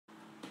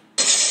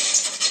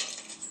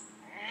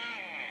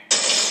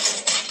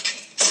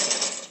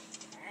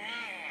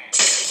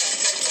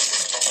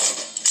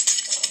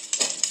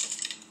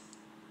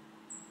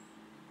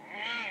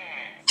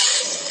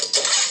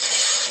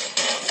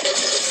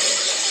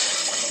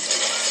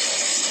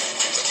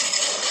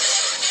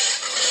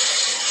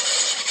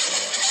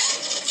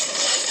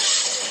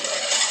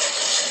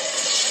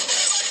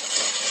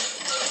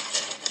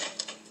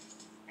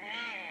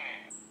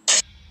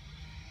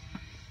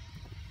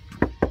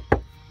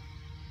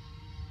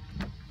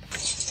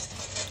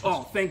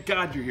Oh, thank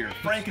God you're here.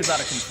 Frank is out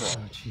of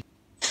control.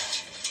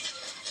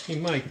 Hey,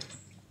 Mike.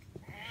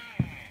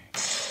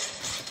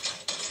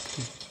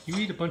 You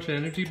eat a bunch of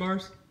energy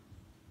bars?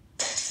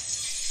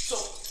 So,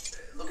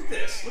 look at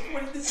this. Look at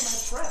what he did to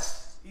my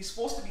press. He's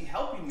supposed to be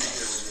helping me here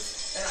with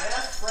this. And I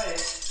asked Frank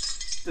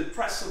to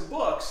press some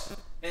books,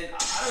 and I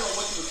don't know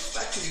what to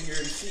expect in here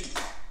and see.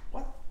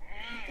 What? What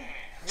the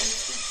hell is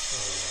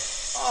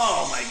this?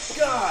 Oh my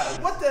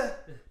God! What the?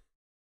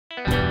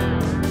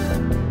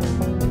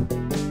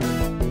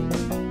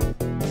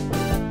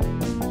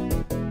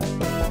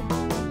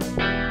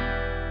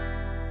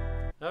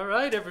 All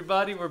right,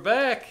 everybody, we're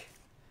back.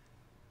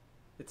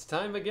 It's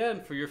time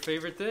again for your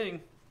favorite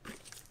thing.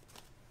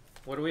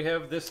 What do we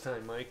have this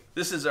time, Mike?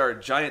 This is our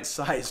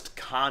giant-sized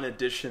Con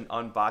Edition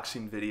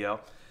unboxing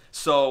video.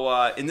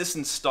 So in this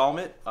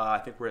installment, I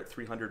think we're at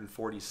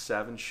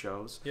 347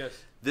 shows. Yes.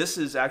 This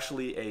is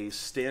actually a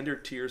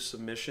standard tier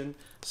submission.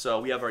 So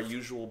we have our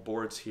usual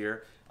boards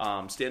here.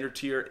 Standard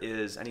tier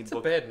is any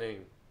book. It's a bad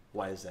name.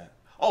 Why is that?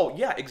 Oh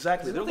yeah,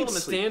 exactly. There's nothing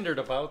standard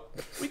about.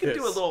 We can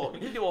do a little. We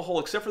can do a whole,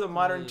 except for the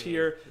modern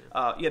tier.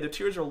 Yeah, the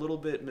tiers are a little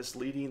bit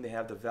misleading. They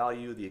have the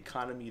value, the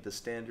economy, the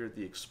standard,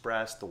 the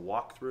express, the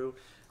walkthrough.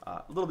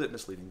 A little bit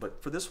misleading,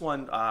 but for this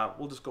one,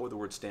 we'll just go with the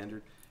word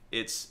standard.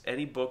 It's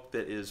any book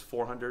that is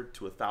 $400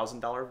 to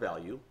 $1,000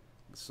 value.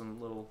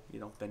 Some little,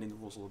 bending the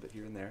rules a little bit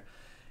here and there.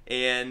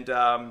 And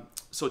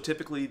so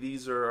typically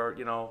these are,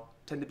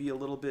 tend to be a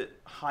little bit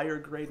higher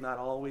grade, not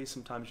always.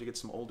 Sometimes you get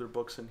some older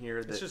books in here.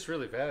 It's just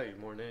really value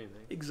more than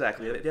anything.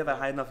 Exactly. They have a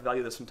high enough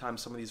value that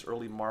sometimes some of these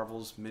early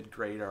Marvels,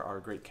 mid-grade,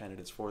 are great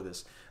candidates for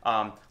this.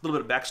 A little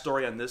bit of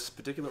backstory on this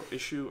particular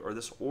issue, or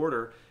this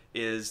order,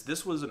 is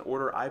this was an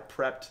order I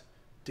prepped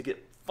to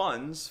get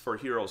funds for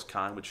Heroes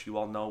Con, which you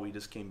all know we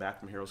just came back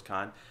from Heroes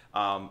Con.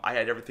 I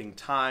had everything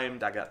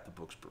timed. I got the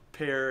books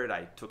prepared.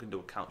 I took into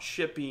account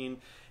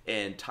shipping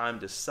and time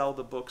to sell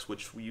the books,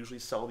 which we usually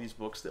sell these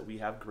books that we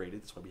have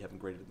graded. That's why we haven't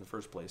graded in the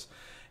first place.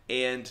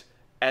 And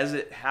as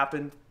it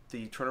happened,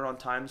 the turnaround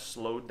time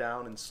slowed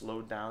down and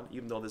slowed down,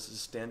 even though this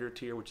is standard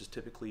tier, which is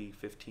typically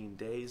 15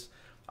 days.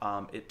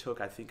 It took,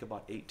 I think,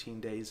 about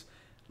 18 days.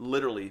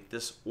 Literally,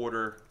 this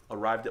order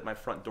arrived at my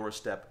front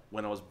doorstep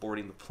when I was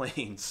boarding the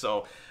plane,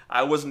 so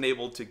I wasn't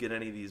able to get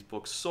any of these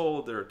books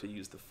sold or to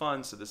use the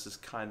funds, so this is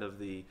kind of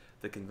the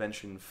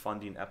convention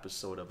funding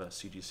episode of a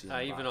CGC unboxing.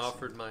 I even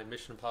offered my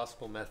Mission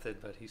Impossible method,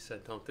 but he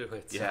said don't do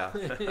it. So.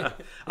 Yeah.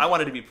 I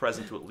wanted to be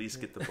present to at least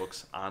get the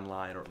books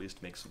online or at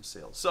least make some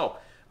sales. So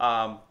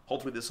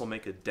hopefully this will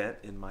make a dent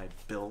in my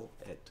bill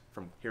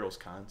from Heroes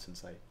Con,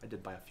 since I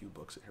did buy a few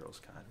books at Heroes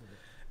Con.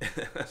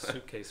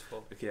 Suitcase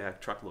full. Yeah,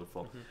 truckload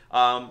full.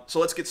 So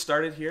let's get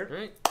started here. All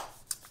right.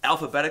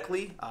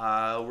 Alphabetically,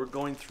 we're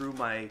going through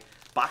my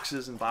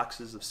boxes and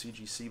boxes of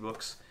CGC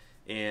books,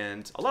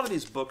 and a lot of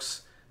these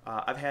books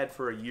I've had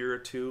for a year or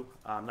two.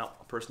 I'm not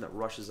a person that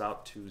rushes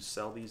out to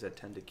sell these. I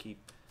tend to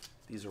keep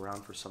these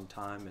around for some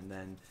time, and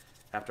then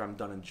after I'm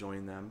done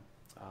enjoying them,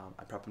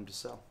 I prep them to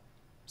sell.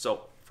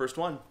 So first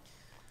one.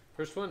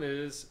 First one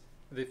is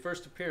the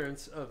first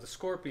appearance of the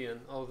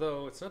Scorpion,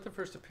 although it's not the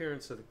first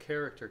appearance of the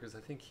character, because I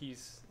think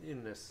he's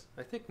in this.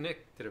 I think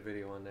Nick did a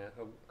video on that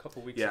a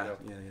couple weeks ago.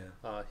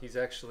 Yeah. He's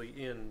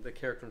actually in the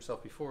character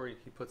himself before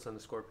he puts on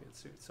the Scorpion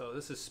suit. So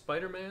this is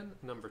Spider-Man,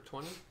 number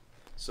 20.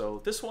 So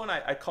this one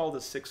I call the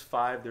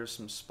 6'5". There's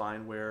some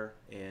spine wear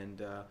and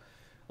a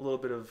little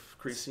bit of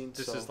creasing.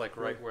 This is like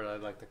right where I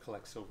like to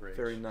collect Silver Age.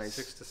 Very nice.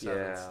 6 to 7.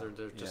 Yeah,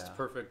 They're just the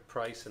perfect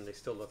price, and they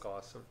still look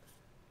awesome.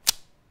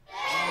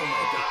 Oh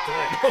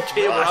my God!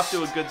 Okay, we're off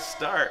to a good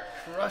start.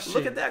 Crushing.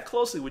 Look at that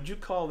closely. Would you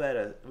call that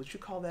an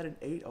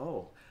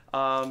 8.0?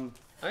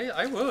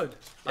 I would.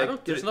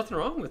 There's nothing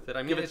wrong with it.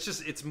 I mean,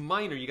 it's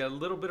minor. You got a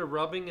little bit of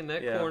rubbing in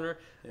that corner.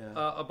 Yeah.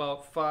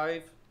 About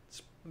 5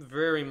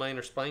 very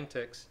minor spine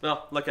ticks.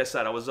 Well, like I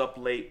said, I was up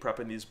late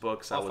prepping these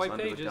books. I was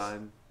under pages. the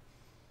gun.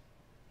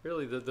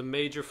 Really, the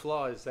major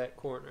flaw is that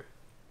corner.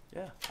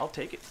 Yeah, I'll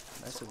take it.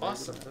 That's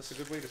awesome. That's a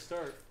good way to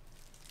start.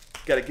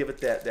 Got to give it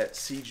that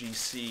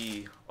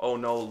CGC oh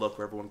no look,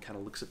 where everyone kind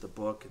of looks at the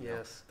book and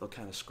they'll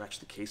kind of scratch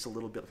the case a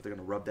little bit, like they're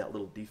going to rub that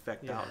little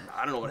defect out. And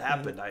I don't know what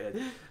happened.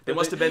 They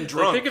must have been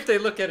drunk. I think if they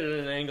look at it at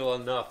an angle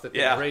enough, that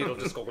the grade will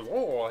just go,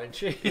 oh, and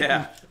change.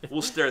 Yeah,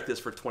 we'll stare at this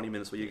for 20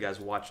 minutes while you guys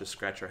watch us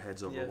scratch our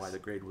heads over why the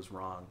grade was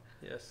wrong.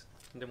 Yes.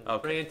 And then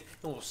we'll rant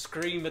and we'll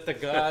scream at the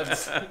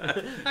gods.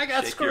 I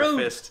got Shake screwed.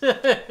 Your fist.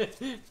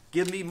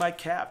 Give me my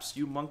caps,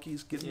 you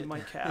monkeys. Give me my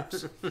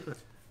caps.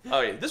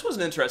 Oh yeah, this was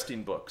an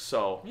interesting book.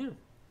 So,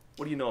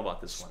 what do you know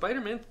about this one?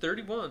 Spider-Man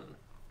 31.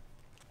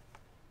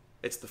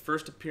 It's the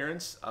first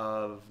appearance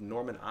of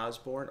Norman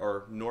Osborn,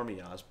 or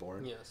Normie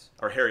Osborn. Yes.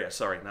 Or Harry,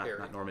 sorry,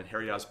 not Norman,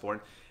 Harry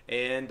Osborn.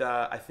 And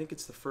I think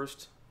it's the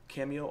first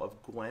cameo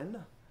of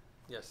Gwen.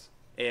 Yes.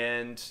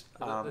 And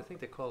I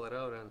think they call it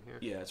out on here.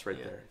 Yeah, it's right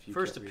there. If you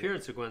first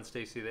appearance of Gwen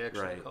Stacy, they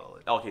actually call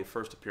it. Okay,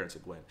 first appearance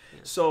of Gwen. Yeah.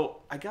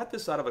 So I got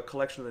this out of a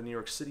collection in New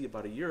York City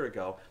about a year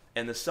ago,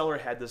 and the seller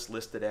had this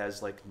listed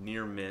as like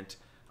near mint.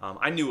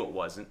 I knew it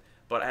wasn't,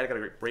 but I had got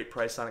a great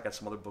price on it. Got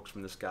some other books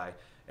from this guy,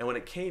 And when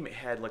it came, it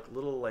had like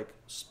little like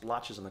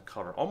splotches on the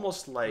cover,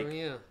 almost like Oh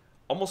yeah.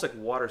 almost like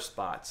water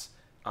spots,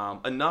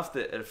 enough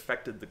that it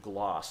affected the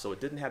gloss. So it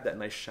didn't have that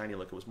nice shiny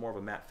look. It was more of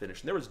a matte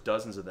finish. And there was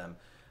dozens of them.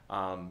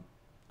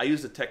 I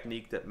used a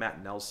technique that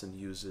Matt Nelson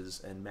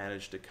uses and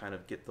managed to kind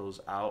of get those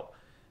out,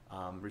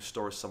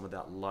 restore some of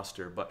that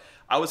luster. But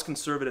I was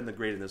conservative in the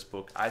grade in this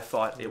book. I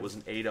thought it was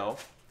an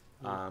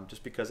 8.0.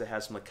 Just because it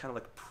has some like, kind of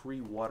like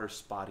pre-water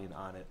spotting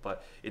on it,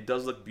 but it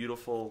does look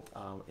beautiful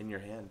in your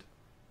hand.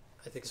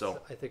 I think So-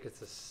 I think it's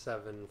a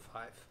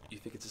 7.5. You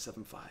think it's a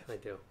 7.5? I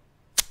do.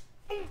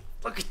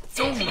 Look at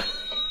oh my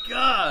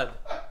god!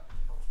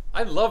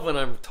 I love when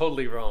I'm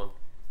totally wrong.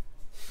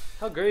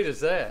 How great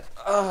is that?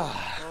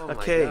 Oh my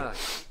okay.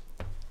 gosh.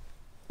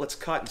 Let's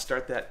cut and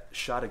start that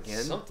shot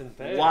again. Something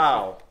bad.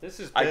 Wow.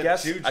 This is I bad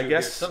guess- juju I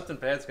guess- here. Something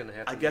bad's gonna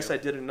happen. I guess to I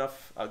you. did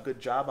a good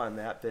job on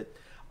that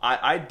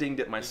I dinged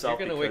it myself.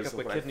 You're gonna wake because up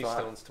of with what I kidney thought.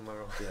 stones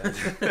tomorrow.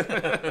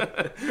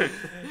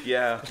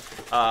 Yeah.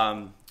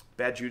 Yeah.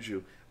 Bad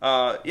juju.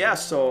 Yeah,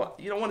 so,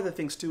 one of the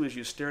things, too, is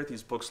you stare at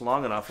these books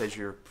long enough as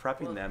you're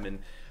prepping them, and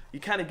you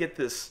kind of get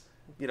this,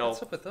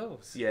 What's up with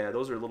those? yeah,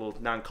 those are little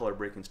non-color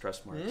breaking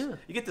stress marks. Yeah.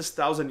 You get this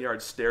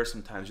 1,000-yard stare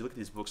sometimes. You look at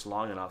these books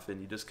long enough, and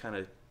you just kind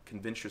of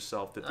convince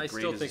yourself that the I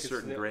grade still is think a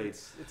certain it's grade.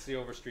 It's the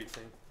Overstreet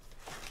thing.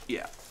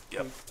 Yeah.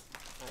 Yep.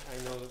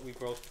 I know that we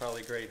both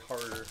probably grade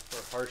harder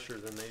or harsher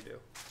than they do.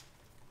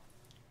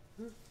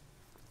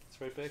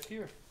 It's right back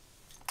here.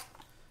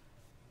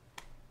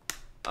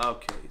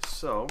 Okay,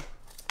 so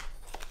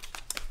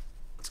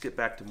let's get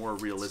back to more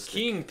realistic.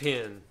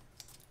 Kingpin.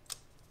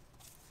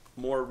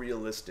 More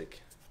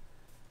realistic.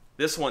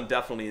 This one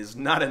definitely is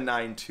not a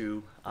 9.2.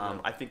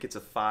 No. I think it's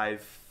a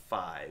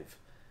 5.5.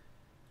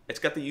 It's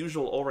got the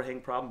usual overhang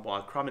problem. Well,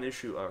 a common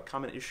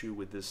issue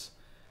with this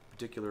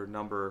particular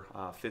number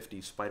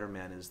 50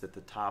 Spider-Man is that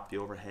the top, the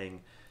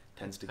overhang,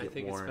 tends to get I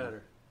think worn. it's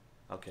better.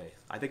 Okay,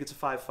 I think it's a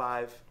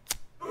 5.5.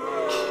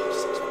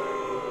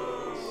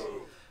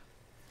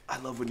 I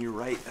love when you're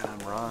right and I'm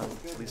wrong.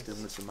 At least when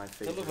it's in my I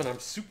favor. love when I'm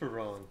super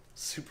wrong.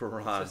 Super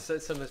wrong.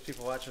 Sometimes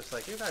people watch us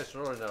like, you guys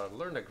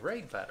learn to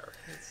grade better.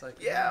 It's like,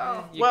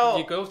 Yeah, you, well-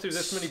 you go through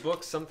this many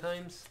books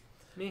sometimes.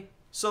 Me?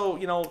 So,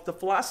 the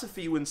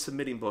philosophy when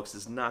submitting books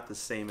is not the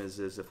same as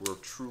if we're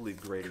truly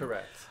grading.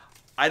 Correct.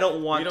 I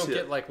don't want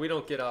We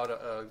don't get out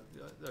a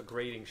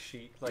grading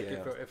sheet. Like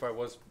Yeah. if I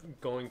was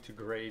going to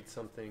grade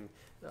something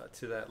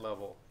to that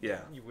level, Yeah.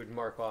 you would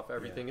mark off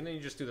everything, and then you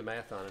just do the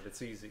math on it.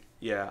 It's easy.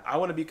 Yeah, I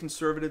want to be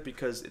conservative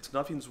because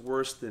nothing's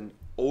worse than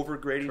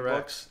overgrading Correct.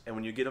 books. And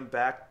when you get them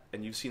back,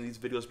 and you've seen these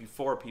videos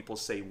before, people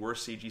say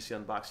worst CGC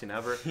unboxing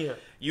ever. Yeah.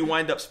 You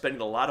wind up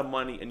spending a lot of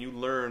money, and you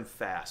learn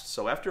fast.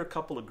 So after a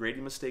couple of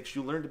grading mistakes,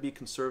 you learn to be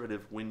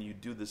conservative when you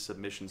do the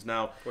submissions.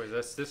 Now, Boy,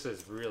 this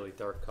is really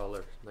dark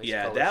color. Nice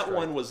yeah, color that stripe.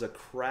 one was a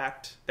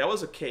cracked. That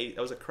was a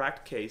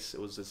cracked case.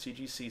 It was a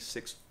CGC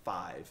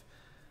 6.5.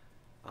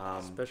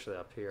 Especially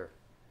up here.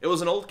 It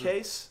was an old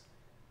case.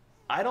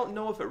 I don't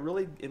know if it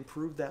really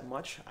improved that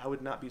much. I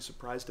would not be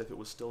surprised if it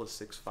was still a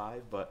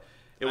 6.5, but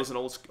it was an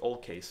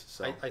old case.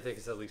 So I think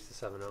it's at least a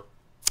 7.0.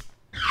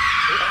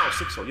 oh,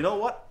 6.0. You know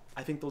what?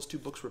 I think those two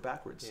books were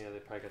backwards. Yeah, they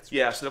probably got.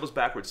 Yeah, so that was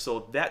backwards.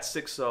 So that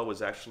 6.0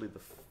 was actually the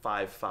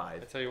 5.5. I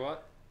tell you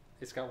what,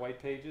 it's got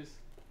white pages.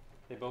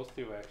 They both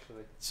do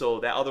actually. So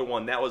that other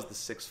one, that was the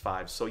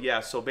 6.5. So yeah,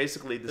 so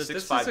basically the 6.5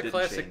 This is a didn't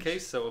classic change.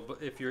 case, though. But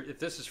if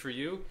this is for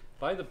you,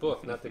 buy the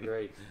book, not the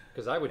grade,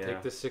 because I would Yeah.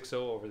 take this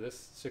 6.0 over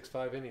this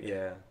 6.5 any day.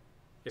 Yeah.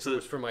 If So it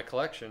was for my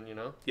collection,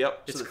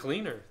 Yep. it's so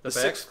cleaner. The the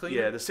back's 6,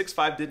 cleaner. yeah, the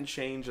 6.5 didn't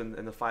change, and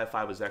the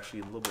 5.5 was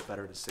actually a little bit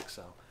better to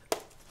 6.0.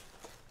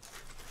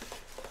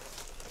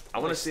 I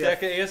want to see.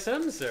 stack of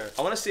ASMs there.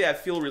 I want to say I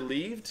feel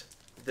relieved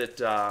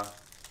that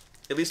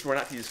at least we're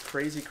not these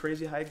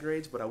crazy high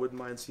grades, but I wouldn't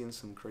mind seeing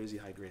some crazy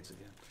high grades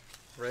again.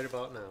 Right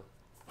about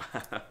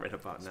now. Right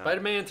about now.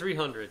 Spider-Man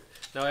 300.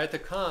 Now at the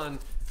con,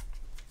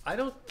 I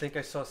don't think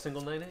I saw a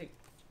single 9.8.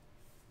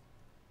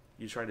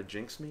 You trying to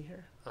jinx me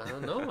here? I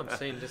don't know. I'm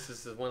saying this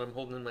is the one I'm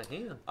holding in my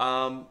hand.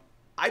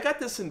 I got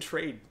this in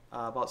trade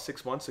about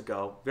 6 months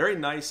ago. Very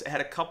nice. It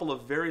had a couple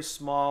of very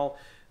small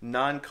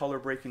non-color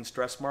breaking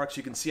stress marks.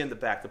 You can see on the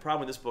back. The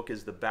problem with this book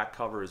is the back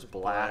cover is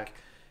black.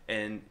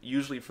 And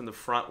usually from the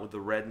front with the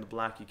red and the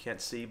black you can't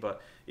see.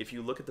 But if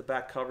you look at the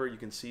back cover, you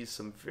can see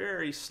some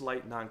very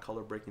slight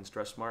non-color breaking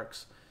stress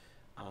marks.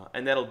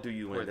 And that'll do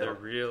you Boy, in. they're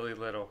really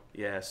little.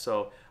 Yeah,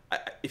 so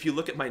if you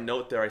look at my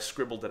note there, I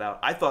scribbled it out.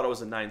 I thought it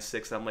was a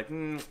 9.6. I'm like,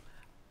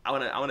 I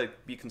want to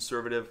be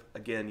conservative.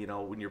 Again,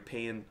 when you're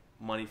paying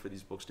money for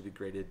these books to be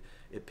graded,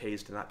 it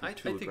pays to not be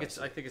too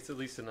aggressive. I think it's at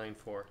least a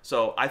 9.4.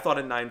 So I thought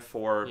a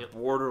 9.4, Yep.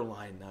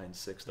 borderline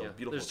 9.6. Though, Yeah.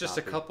 beautiful. There's just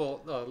a copy.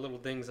 couple little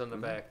dings on the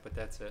back, but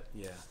that's it.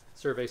 Yeah.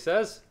 Survey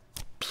says.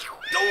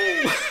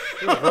 Oh!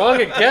 He was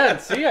wrong again.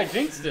 See, I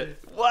jinxed it.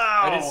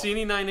 Wow! I didn't see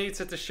any 9.8s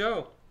at the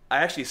show. I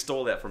actually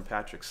stole that from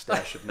Patrick's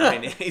stash of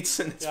 9/8s.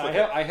 And it's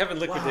I haven't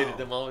liquidated Wow.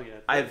 them all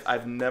yet.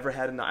 I've never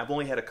had I've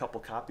only had a couple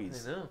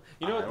copies. I know.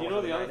 I don't You know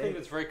have the a other thing 9/8.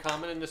 that's very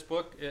common in this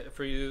book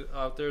for you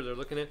out there, they're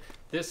looking at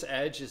this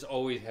edge is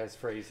always has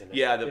phrase in it.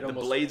 Yeah, It the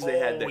almost blades they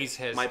had. always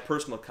has. My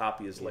personal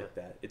copy is like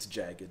that. It's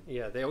jagged.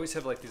 Yeah, they always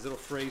have like these little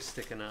frays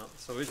sticking out,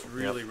 so it's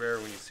really rare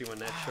when you see one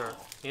that sharp.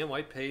 And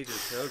white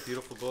pages, oh,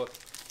 beautiful book.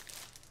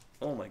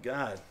 Oh my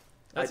God.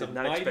 That's I a did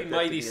not mighty, expect that to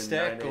mighty be a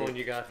stack 9/8. going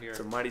you got here. It's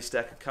a mighty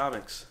stack of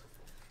comics.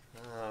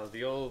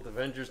 The old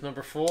Avengers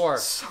number 4.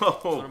 It's one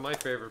So, of my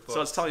favorite books. so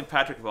I was telling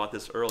Patrick about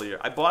this earlier.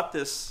 I bought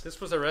this.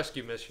 This was a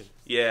rescue mission.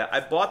 Yeah,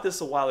 I bought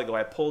this a while ago.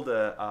 I pulled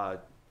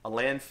a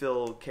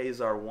landfill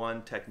Kazar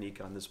 1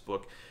 technique on this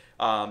book.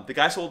 The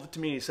guy sold it to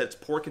me and he said it's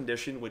poor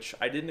condition, which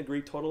I didn't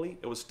agree totally.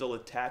 It was still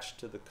attached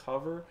to the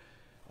cover,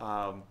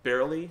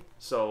 barely.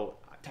 So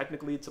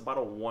technically it's about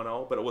a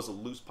 1.0, but it was a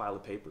loose pile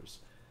of papers.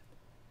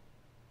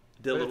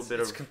 Did a little bit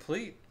it's of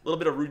complete. little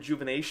bit of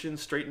rejuvenation,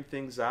 straightened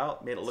things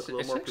out, made it look a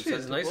little more Essentially,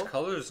 it's presentable. nice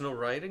color. There's no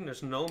writing.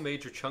 There's no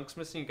major chunks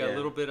missing. You got Yeah. a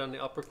little bit on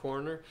the upper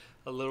corner,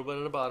 a little bit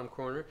on the bottom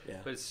corner, Yeah.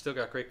 but it's still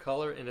got great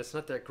color, and it's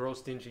not that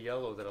gross, dingy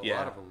yellow that a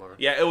lot of them are.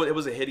 Yeah, it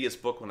was a hideous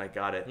book when I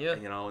got it. Yeah.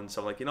 You know, and so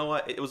I'm like, you know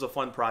what? It was a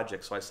fun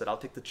project, so I said I'll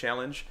take the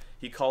challenge.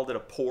 He called it a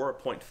poor, a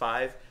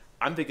 0.5.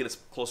 I'm thinking it's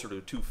closer to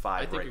a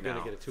 2.5 I think right you're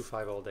now. going to get a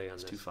 2.5 all day on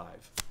It's this.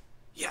 2.5.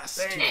 Yes,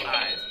 Bang.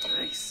 2.5.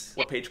 Nice.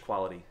 What page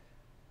quality?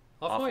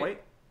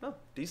 Off-white. No,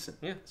 decent.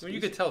 Yeah, It's I mean,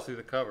 you decent. could tell through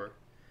the cover.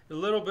 A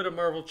little bit of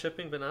Marvel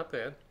chipping, but not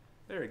bad.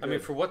 Very good. I mean,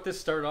 for what this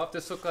started off,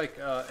 this looked like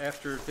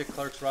after Dick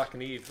Clark's Rockin'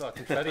 Eve,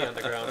 confetti on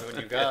the ground when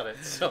you got it.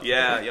 So.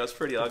 yeah, it was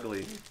pretty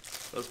ugly.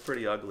 It was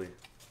pretty ugly.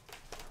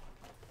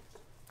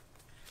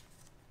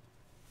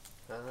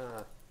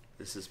 Ah,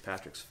 This is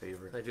Patrick's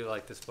favorite. I do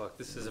like this book.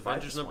 This is I'll buy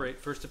Avengers this number one. 8,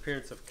 first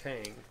appearance of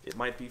Kang. It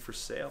might be for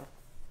sale.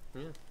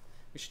 Yeah.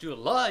 We should do a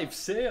live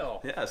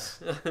sale. Yes.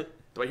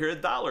 Do I hear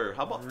 $1?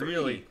 How about 3?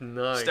 Really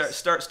nice.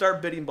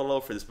 Start bidding below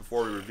for this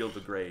before we reveal the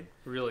grade.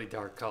 Really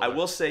dark color. I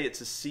will say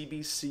it's a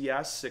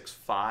CBCS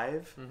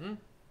 6.5.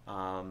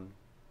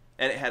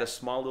 And it had a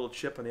small little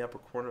chip on the upper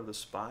corner of the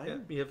spine. Yeah,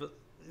 you have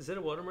is that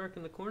a watermark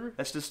in the corner?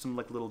 That's just some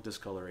like little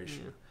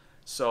discoloration. Yeah.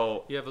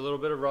 So You have a little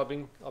bit of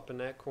rubbing up in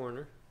that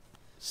corner.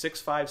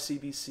 6.5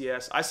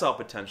 CBCS. I saw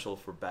potential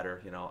for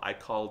better. You know, I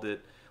called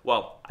it.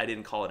 Well, I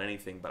didn't call it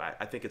anything, but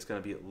I think it's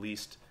going to be at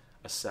least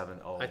a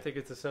 7.0. I think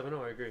it's a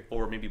 7.0, I agree.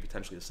 Or maybe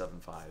potentially a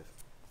 7.5.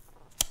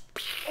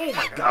 Oh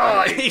my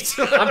god!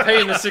 I'm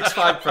paying the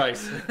 6.5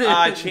 price.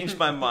 I changed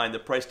my mind. The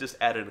price just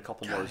added a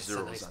couple God, more it's a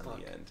zeros nice on book.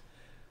 the end.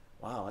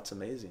 Wow, that's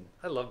amazing.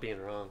 I love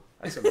being wrong.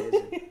 That's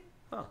amazing.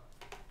 Huh.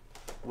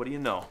 What do you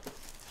know?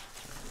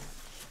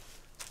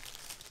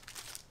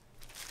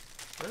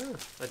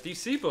 A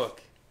DC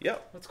book.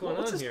 Yep. What's going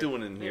What's on this here?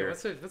 doing in here?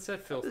 What's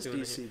that filth This doing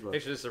in DC here? book.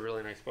 Actually, this is a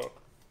really nice book.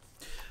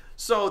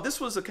 So this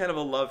was a kind of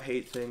a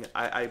love-hate thing.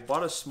 I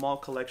bought a small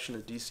collection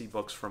of DC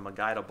books from a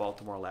guy to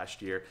Baltimore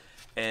last year,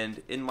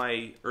 and in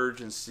my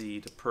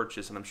urgency to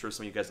purchase, and I'm sure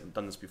some of you guys have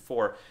done this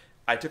before,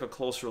 I took a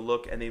closer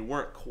look, and they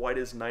weren't quite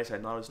as nice. I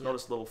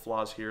noticed little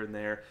flaws here and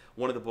there.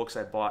 One of the books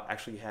I bought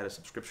actually had a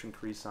subscription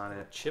crease on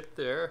it. Chip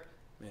there.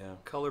 Yeah.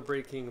 Color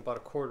breaking about a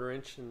 1/4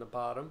 inch in the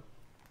bottom.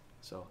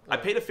 So I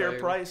paid a fair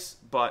valuable. price,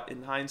 but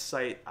in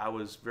hindsight, I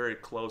was very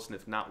close, and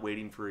if not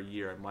waiting for a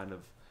year, I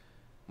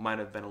might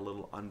have been a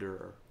little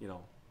under,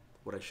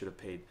 what I should have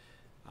paid.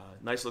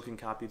 Nice looking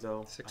copy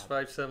though.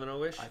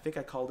 6.570-ish. I think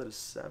I called it a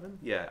 7.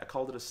 Yeah, I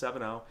called it a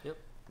 7.0. Yep.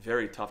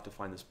 Very tough to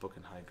find this book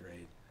in high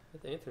grade. I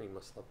think Anthony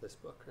must love this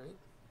book, right?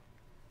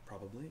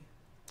 Probably.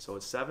 So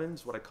it's 7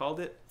 is what I called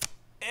it,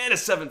 and a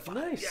 7.5.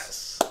 Nice.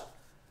 Yes.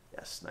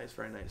 Yes, nice,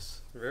 very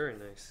nice. Very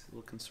nice. A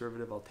little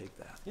conservative. I'll take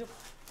that. Yep.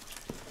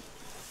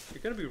 If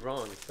you're gonna be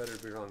wrong, it's better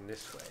to be wrong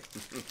this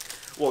way.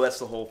 Well, that's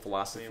the whole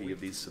philosophy I mean, of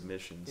these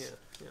submissions.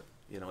 Yeah.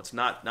 It's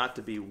not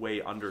to be way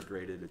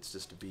undergraded. It's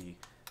just to be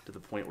to the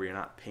point where you're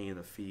not paying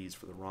the fees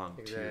for the wrong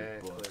tier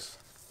Exactly. books.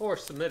 Or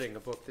submitting a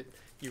book that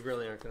you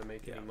really aren't going to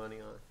make any Yeah. money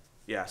on.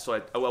 Yeah, so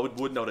I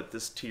would note at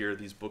this tier,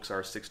 these books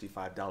are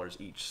 $65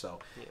 each. So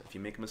Yeah. if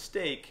you make a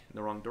mistake in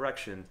the wrong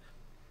direction,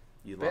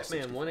 you lost.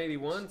 Batman 65.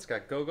 181. It's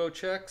got go-go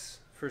checks.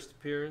 First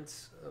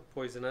appearance,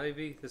 Poison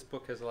Ivy. This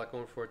book has a lot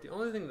going for it. The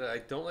only thing that I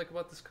don't like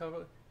about this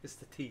cover is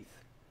the teeth.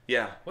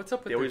 Yeah, What's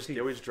up with he always their teeth? He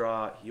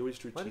always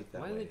drew Why, teeth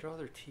that why way. do they draw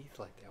their teeth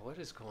like that? What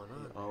is going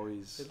on?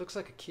 Always. It looks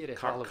like a kid at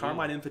Halloween.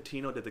 Carmine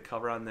Infantino did the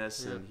cover on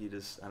this, Yeah. and he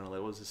just, I don't know,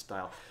 that was his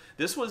style.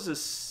 This was a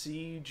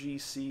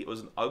CGC, it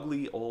was an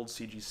ugly old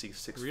CGC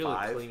 6.5.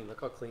 Really clean.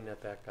 Look how clean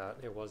that back got.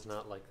 It was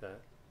not like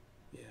that.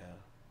 Yeah,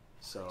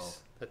 so,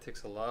 That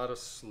takes a lot of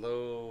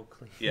slow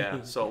cleaning.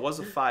 yeah, so it was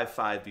a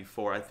 5.5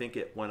 before. I think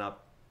it went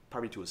up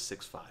probably to a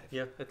 6.5.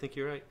 Yeah, I think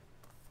you're right.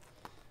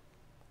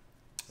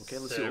 Okay,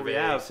 let's see what Survey we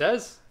have.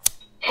 says.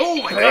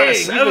 Oh my god, a Hey,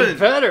 7! even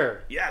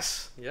better.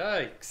 Yes!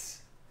 Yikes.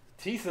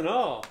 Teeth and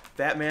all.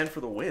 Batman for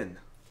the win.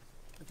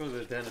 I go to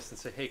the dentist and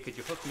say, hey, could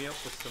you hook me up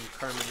with some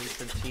Carmen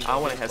Infantino? I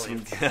want to have some...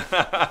 implants?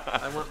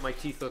 I want my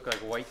teeth to look like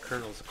white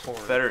kernels of corn.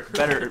 better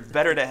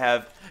to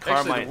have Actually,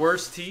 Carmine... the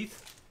worst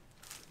teeth,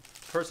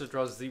 the person that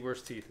draws the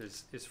worst teeth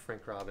is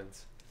Frank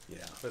Robbins.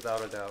 Yeah.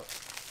 Without a doubt.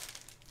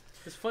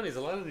 It's funny, is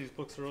a lot of these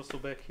books are also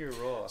back here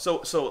raw. So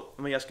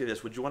let me ask you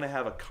this: would you want to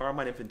have a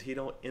Carmine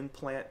Infantino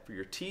implant for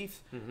your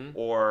teeth, Mm-hmm.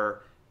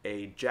 or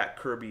a Jack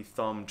Kirby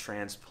thumb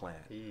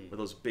transplant with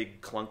those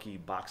big clunky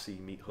boxy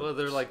meat hooks? Well,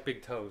 they're like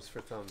big toes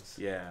for thumbs.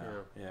 Yeah.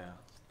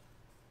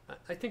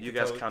 I think You the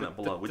guys toe, comment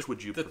below. Which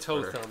would you the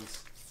prefer? toe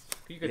thumbs.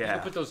 You can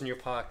put those in your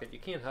pocket. You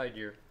can't hide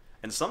your.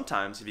 And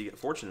sometimes, if you get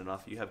fortunate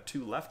enough, you have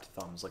two left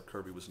thumbs, like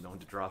Kirby was known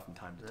to draw from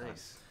time to time.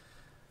 Nice.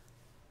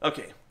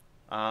 Okay,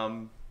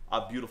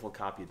 a beautiful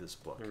copy of this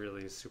book. It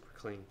really is super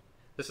clean.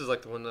 This is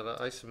like the one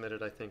that I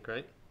submitted, I think,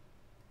 right?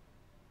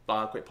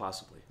 Quite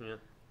possibly. Yeah.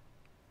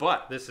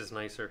 But This is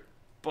nicer.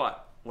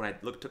 when I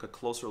took a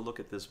closer look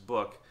at this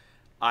book,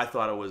 I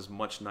thought it was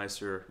much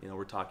nicer. You know,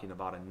 we're talking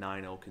about a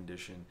 9.0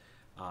 condition.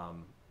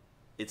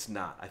 It's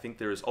not. I think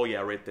there's. Oh yeah,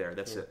 right there.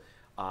 That's it.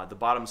 The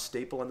bottom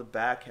staple on the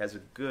back has a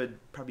good,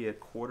 probably a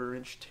 1/4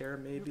 inch tear,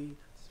 maybe.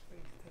 Let's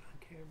get that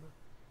on camera.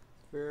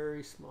 It's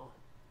very small.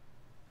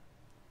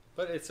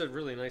 But it's a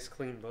really nice,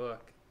 clean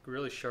book.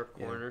 Really sharp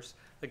corners.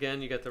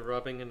 Again, you got the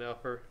rubbing in the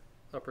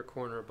upper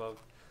corner above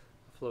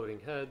the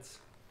floating heads.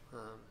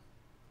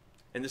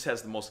 And this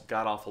has the most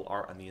god awful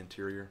art on the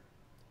interior.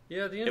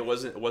 Yeah, It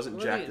wasn't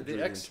Jack that drew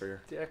the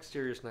interior. The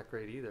exterior's not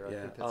great either. I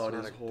Yeah. think Oh, it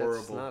is horrible.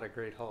 That's not a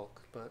great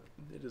Hulk, but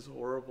It is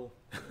horrible.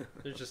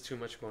 there's just too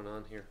much going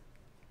on here.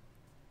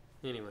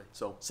 Anyway.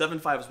 So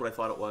 7.5 is what I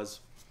thought it was.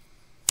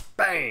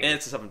 Bang! And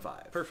it's a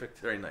 7.5. Perfect.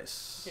 Very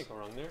nice. Can't go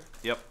wrong there.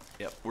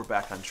 Yep. We're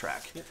back on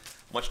track. Yep.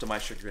 Much to my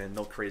chagrin,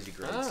 no crazy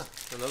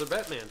grades. Another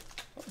Batman.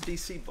 What a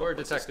DC book. Or a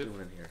What's this detective.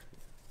 doing in here?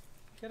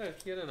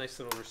 Get a nice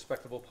little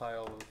respectable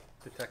pile of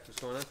detectives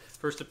going on.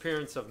 First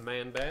appearance of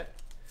Man-Bat.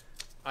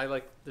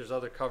 There's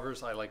other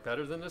covers I like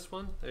better than this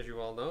one, as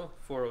you all know.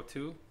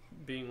 402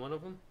 being one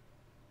of them.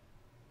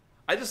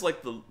 I just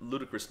like the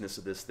ludicrousness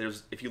of this.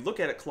 If you look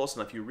at it close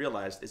enough, you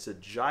realize it's a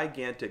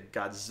gigantic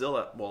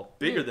Godzilla. Well,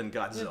 bigger than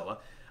Godzilla. Yeah.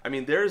 I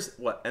mean, there's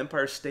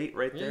Empire State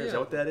right there. Is that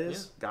what that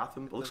is? Yeah.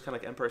 Gotham. It looks kind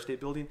of like Empire State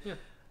Building. Yeah.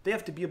 They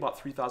have to be about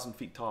 3,000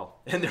 feet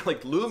tall, and they're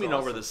like looming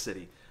over the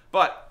city.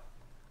 But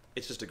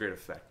it's just a great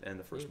effect, and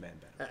the first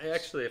Man-Bat.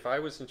 Actually, if I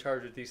was in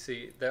charge of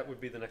DC, that would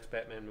be the next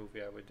Batman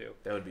movie I would do.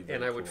 That would be very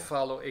And I would cool.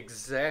 follow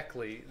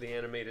exactly the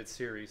animated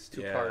series,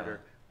 two-parter,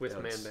 with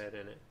Man-Bat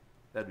in it.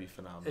 That'd be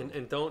phenomenal.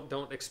 And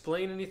don't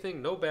explain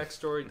anything, no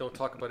backstory, don't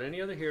talk about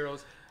any other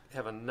heroes.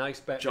 Have a nice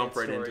Batman Jump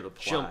right story. into the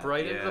plot. Jump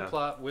right into the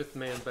plot with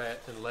Man-Bat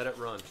and let it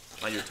run.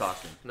 Now you're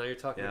talking. Now you're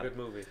talking a good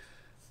movie.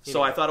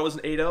 So I thought it was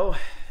an 8.0,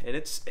 and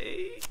it's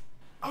a...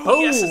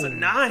 Oh, yes, it's a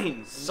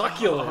 9.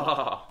 Succulent.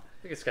 Oh.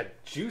 I think it's got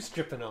juice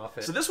dripping off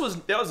it. So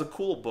that was a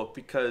cool book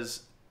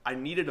because I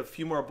needed a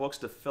few more books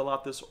to fill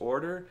out this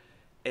order,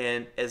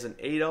 and as an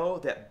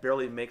 8.0, that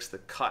barely makes the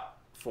cut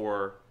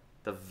for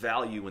the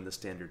value in the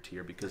standard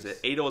tier because nice.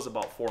 8.0 is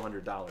about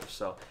 $400.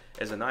 So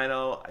as a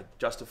 9.0, I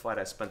justified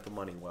I spent the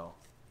money well.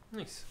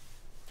 Nice.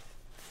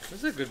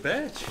 This is a good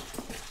batch.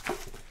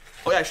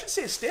 Oh yeah, I should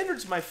say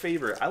standard's my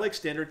favorite. I like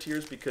standard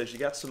tiers because you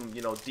got some,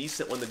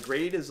 decent. When the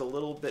grade is a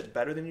little bit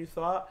better than you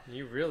thought,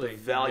 you really the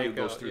value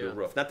goes through the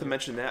roof. Not to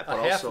mention that, but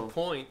half also a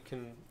point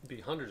can be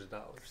hundreds of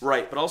dollars.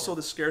 Right, but also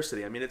the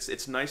scarcity. I mean,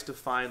 it's nice to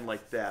find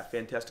like that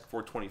Fantastic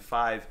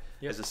 425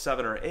 as a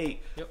 7 or 8,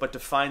 but to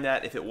find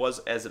that if it was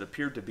as it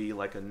appeared to be,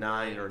 like a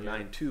 9 or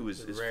 9.2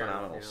 is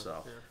phenomenal.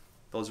 So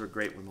those are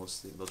great when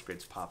those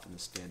grades pop in the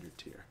standard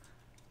tier.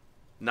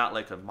 Not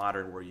like a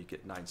modern where you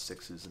get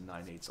 9.6s and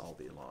 9.8s all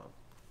day long.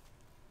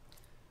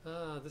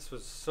 This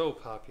was so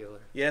popular.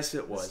 Yes,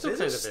 it was. It's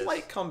a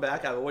slight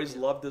comeback. I've always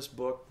loved this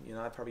book.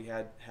 I probably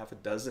had half a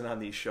dozen on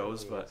these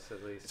shows, but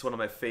it's one of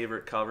my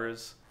favorite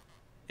covers,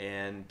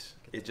 and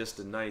it's just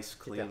a nice,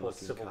 clean-looking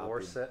copy. Civil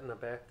War set in the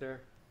back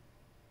there.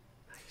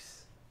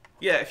 Nice.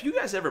 Yeah, if you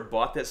guys ever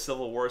bought that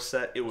Civil War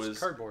set, it was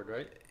cardboard,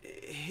 right?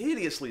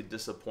 Hideously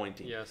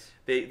disappointing. Yes.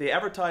 They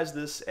advertised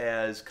this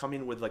as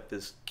coming with like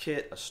this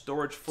kit, a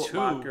storage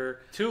footlocker,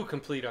 two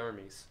complete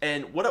armies.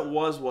 And what it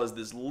was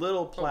this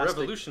little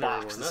plastic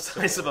box the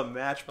size of a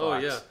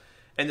matchbox. Oh yeah.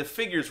 And the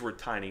figures were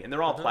tiny, and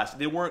they're all plastic.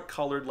 They weren't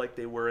colored like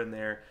they were in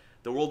there.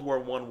 The World War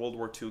I, World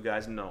War II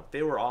guys, no.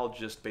 They were all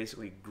just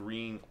basically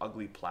green,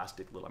 ugly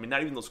plastic little. I mean,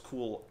 not even those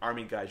cool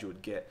army guys you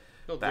would get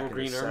back in the 70s.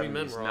 Green Army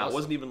men were awesome. It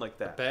wasn't even like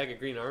that. A bag of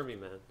Green Army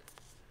men.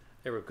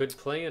 They were good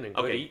playing and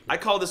good eating. I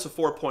call this a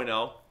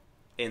 4.0,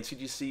 and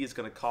CGC is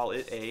going to call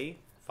it a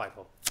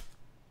 5.0.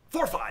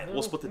 4.5.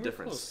 We'll split the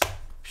difference.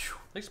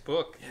 Nice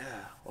book. Yeah.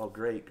 Well,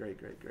 great.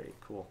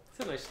 Cool.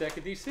 It's a nice stack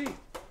of DC.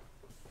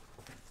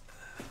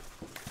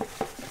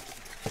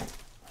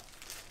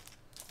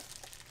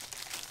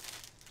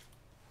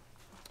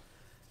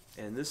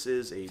 And this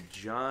is a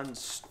John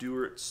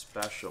Stewart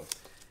special.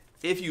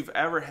 If you've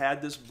ever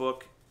had this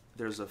book,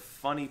 there's a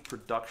funny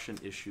production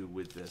issue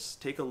with this.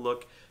 Take a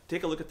look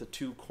at the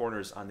two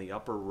corners on the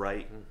upper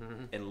right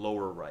and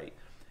lower right.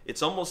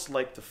 It's almost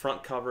like the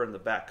front cover and the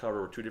back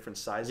cover were two different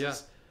sizes. Yeah.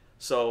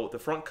 So the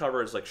front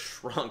cover is like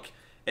shrunk,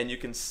 and you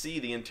can see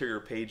the interior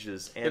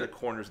pages and the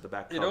corners of the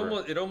back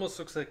cover. It almost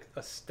looks like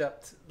a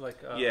stepped, like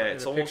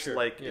it's almost picture.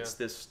 like it's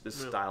this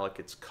style, like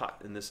it's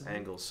cut in this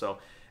angle. So,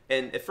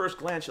 And at first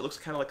glance, it looks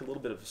kind of like a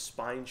little bit of a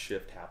spine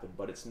shift happened,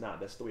 but it's not.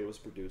 That's the way it was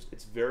produced.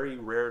 It's very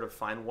rare to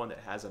find one that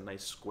has a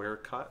nice square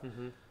cut,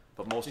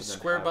 but most These of them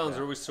square have bounds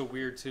that. are always so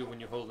weird too when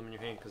you hold them in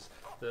your hand because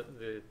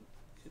the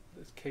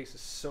case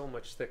is so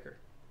much thicker.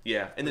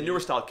 Yeah, and the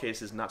newer style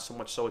case is not so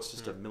much so. It's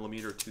just a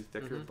millimeter or two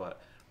thicker,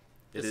 but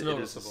It's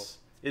noticeable.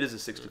 It is a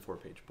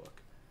 64-page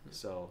book.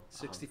 So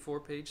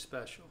 64-page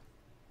special.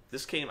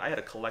 this came. I had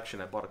a collection.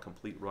 I bought a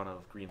complete run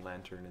of Green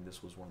Lantern, and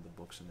this was one of the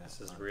books in that.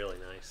 This is run. really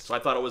nice. So I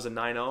thought it was a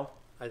 9.0.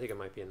 I think it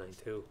might be a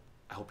 9.2.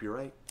 I hope you're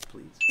right,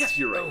 please. Yes,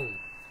 you're right. Boom.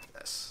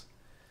 Yes.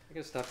 I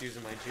gotta stop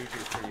using my juju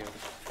for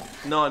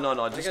you. No.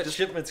 I got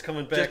shipments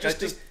coming back.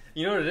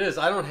 You know what it is?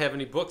 I don't have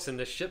any books in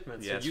this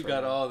shipment, so Yeah, you that's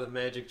got right. all the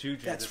magic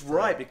juju. That's this time.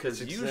 right, because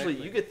That's usually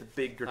exactly. you get the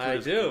big I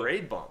gratuitous do.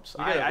 grade bumps.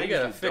 We I gotta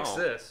usually fix don't.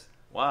 this.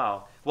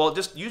 Wow. Well,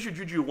 just use your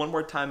juju one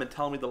more time and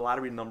tell me the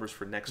lottery numbers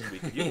for next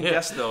week. If you can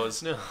guess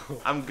those, No.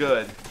 I'm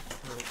good.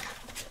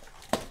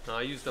 No,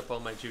 I used up all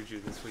my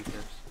juju this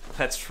weekend.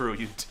 That's true,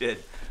 you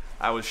did.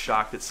 I was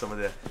shocked at some of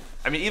the...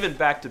 I mean, even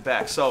back to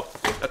back. So,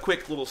 a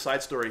quick little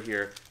side story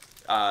here.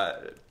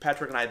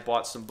 Patrick and I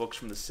bought some books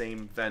from the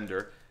same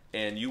vendor,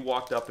 and you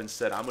walked up and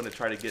said, I'm going to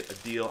try to get a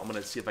deal. I'm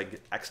going to see if I can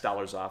get X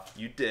dollars off.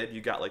 You did.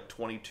 You got like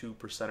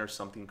 22% or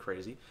something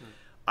crazy.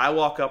 I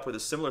walk up with a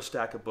similar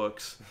stack of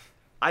books.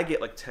 I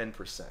get like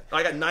 10%.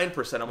 I got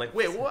 9%. I'm like,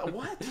 wait,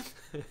 what?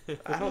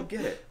 I don't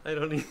get it. I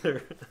don't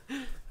either. I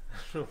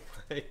don't know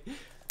why.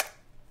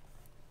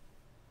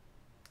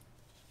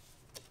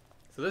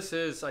 So this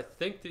is, I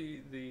think,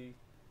 the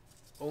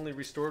only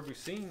restored we've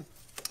seen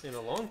in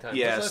a long time.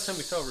 Yes. This is the last time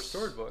we saw a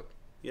restored book.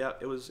 Yeah,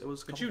 it was.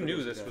 But you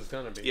knew this was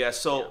gonna be. Yeah,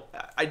 so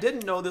I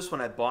didn't know this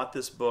when I bought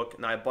this book,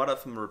 and I bought it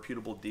from a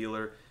reputable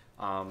dealer.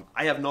 I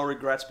have no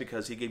regrets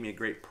because he gave me a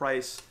great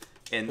price.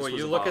 And Boy, this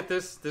was you look about- at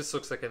this. This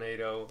looks like an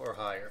 8.0 or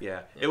higher.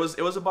 Yeah, it was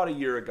about a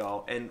year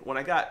ago, and when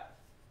I got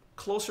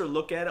closer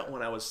look at it,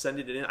 when I was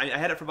sending it in, I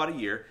had it for about a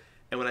year,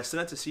 and when I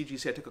sent it to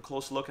CGC, I took a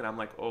close look, and I'm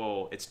like,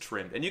 oh, it's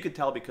trimmed, and you could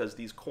tell because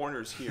these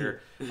corners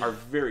here are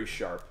very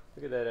sharp.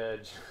 Look at that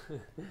edge.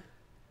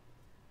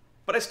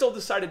 But I still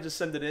decided to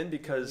send it in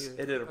because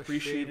Yeah, it had a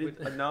appreciated shade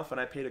with- enough, and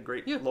I paid a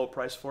great Yeah. low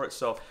price for it.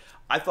 So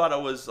I thought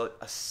it was a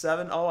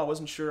 7.0. I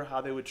wasn't sure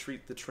how they would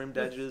treat the trimmed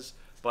edges,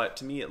 but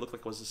to me it looked like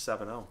it was a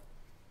 7.0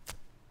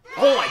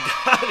 Oh my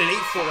God, an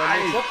 8.5.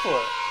 That makes up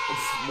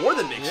for it. More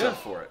than makes Yeah. up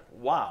for it.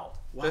 Wow.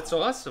 That's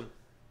awesome.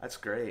 That's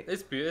great.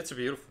 It's a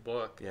beautiful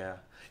book. Yeah.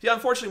 Yeah,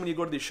 unfortunately, when you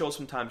go to these shows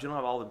sometimes, you don't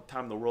have all the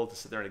time in the world to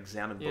sit there and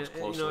examine Yeah, books and,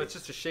 closely. you know, it's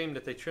just a shame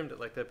that they trimmed it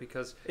like that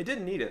because It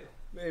didn't need it.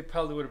 it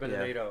probably would have been Yeah.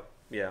 an 8.0.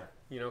 Yeah.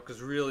 You know,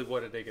 because really, what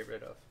did they get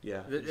rid of?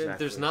 Yeah, There's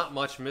exactly. not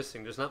much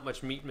missing. There's not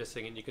much meat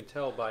missing, and you can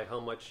tell by how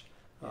much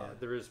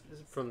there is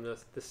from the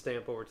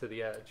stamp over to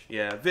the edge.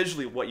 Yeah,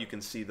 visually what you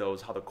can see, though,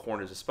 is how the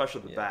corners,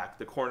 especially the back,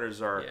 the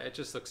corners are Yeah,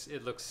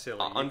 it looks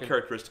silly. You can-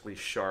 uncharacteristically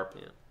sharp.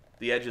 Yeah.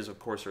 The edges, of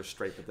course, are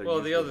straight, but they're Well,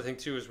 usually... the other thing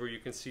too is where you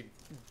can see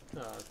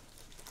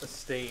a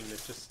stain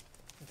that just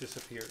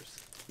disappears.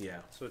 Yeah.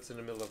 So it's in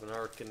the middle of an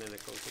arc, and then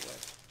it goes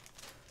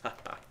away.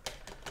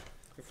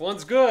 If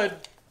one's good,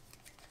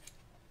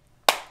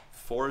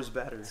 4 is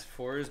better.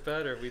 4 is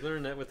better. We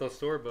learned that with those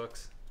store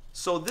books.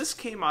 So this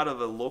came out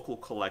of a local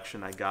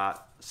collection I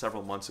got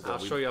several months ago. I'll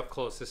show you up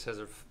close. This has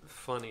a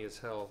funny as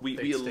hell. We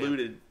date stamp.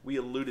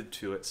 alluded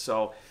to it.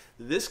 So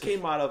this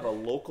came out of a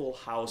local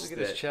house Look at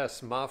that his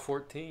chest, Ma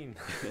 14.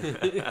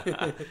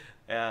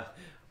 yeah,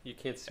 You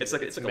can't see it's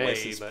it. like a May,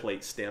 license but-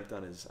 plate stamped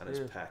on his Yeah.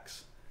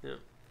 pecs. Yeah.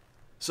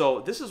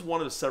 So this is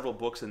one of the several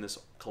books in this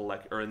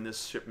in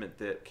this shipment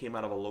that came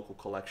out of a local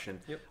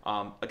collection. Yep.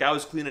 A guy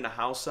was cleaning a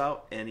house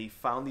out and he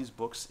found these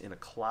books in a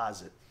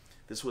closet.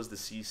 This was the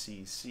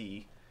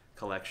CCC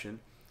collection,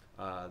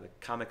 the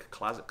Comic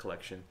Closet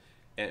collection,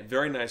 and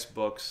very nice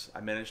books.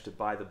 I managed to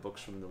buy the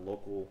books from the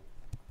local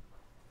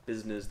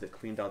business that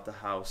cleaned out the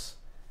house,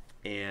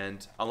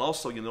 and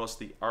also you'll notice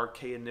the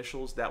RK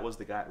initials. That was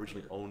the guy that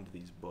originally owned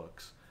these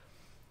books.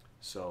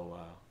 So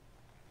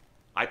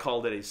I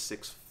called it a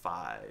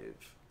 6.5.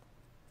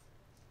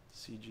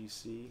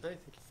 CGC. I think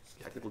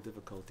Technical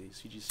difficulty.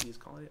 CGC is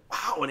calling it.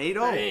 Wow, an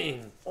 8.0.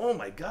 Dang. Oh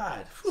my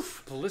God. Whew.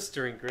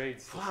 Blistering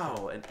grades.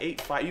 Wow, an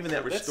 8.5. Even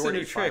that That's the restored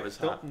new 8.5 trick. is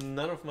hot.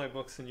 None of my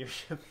books in your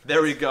shipment.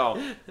 There we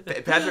go.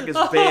 Patrick is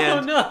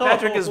banned. no.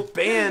 Patrick is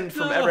banned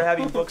from No. ever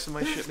having books in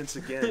my shipments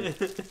again.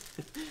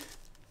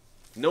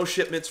 No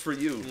shipments for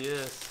you.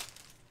 Yes.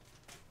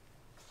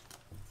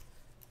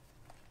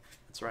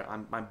 That's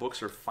right. My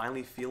books are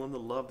finally feeling the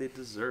love they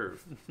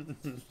deserve.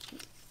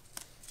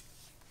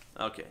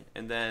 Okay,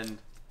 and then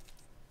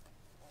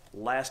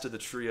last of the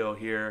trio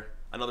here,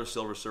 another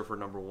Silver Surfer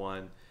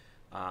 #1.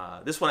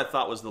 This one I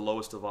thought was the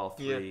lowest of all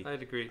three. Yeah,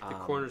 I'd agree. The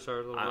corners are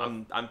a little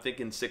rough. I'm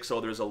thinking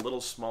 6.0. There's a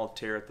little small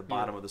tear at the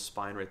bottom of the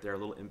spine right there, a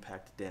little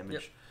impact damage.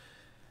 Yep.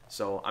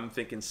 So I'm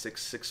thinking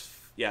 6.6.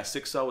 Yeah,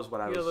 6.0 is what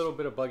I You was. get a little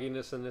bit of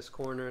bugginess in this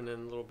corner and then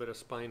a little bit of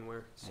spine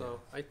wear. So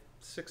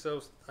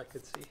 6.0 I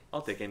could see.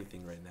 I'll take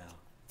anything right now.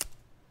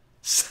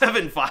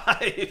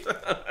 7.5.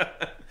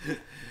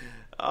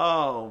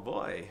 Oh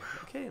boy.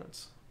 Okay,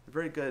 that's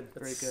very good.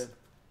 Very That's good.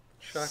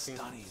 Shocking.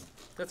 Stunning.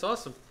 That's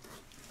awesome.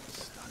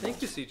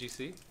 Thank you,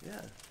 CGC.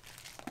 Yeah.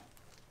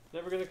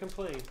 Never gonna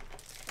complain.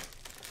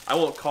 I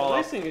won't call The out.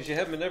 nice thing is you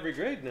have them in every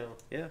grade now.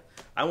 Yeah.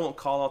 I won't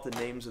call out the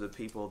names of the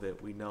people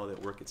that we know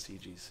that work at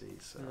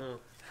CGC. So No.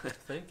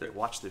 Thank that you.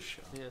 watch this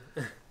show.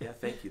 Yeah. Yeah.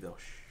 Thank you though.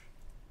 Shh.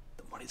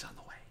 The money's on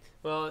the way.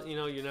 Well, you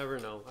know, you never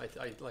know.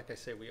 I like I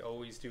say, we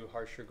always do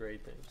harsher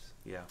grade things.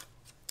 Yeah.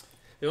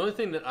 The only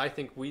thing that I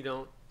think we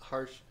don't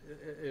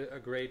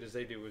grade as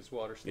they do is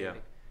water staining.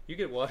 Yeah. You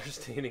get water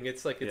staining,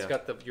 it's like it's Yeah.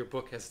 got your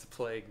book has the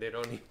plague. They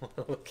don't even want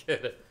to look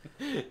at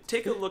it.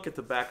 Take a look at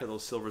the back of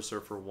those Silver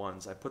Surfer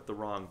ones. I put the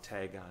wrong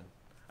tag on.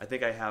 I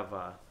think I have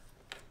a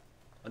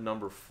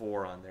number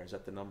 4 on there. Is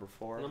that the number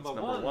 4? Number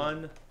That's one.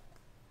 1.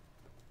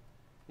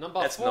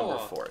 Number That's 4. number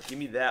 4. Give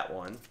me that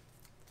one.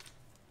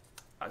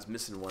 I was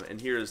missing one,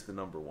 and here's the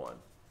number 1.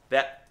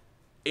 That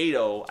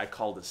 8-0 I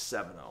called a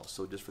 7-0,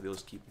 so just for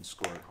those keeping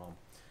score at home.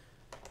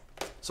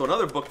 So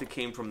another book that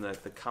came from the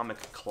Comic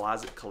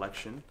Closet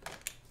collection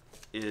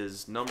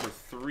is number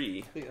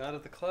 3. The Out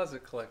of the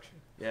Closet collection.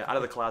 Yeah, Out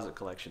of the Closet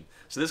collection.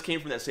 So this came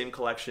from that same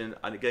collection,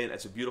 and again,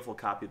 it's a beautiful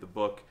copy of the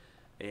book,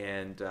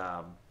 and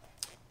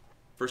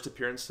first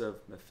appearance of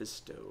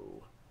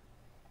Mephisto.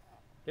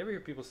 You ever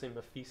hear people say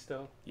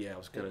Mephisto? Yeah, I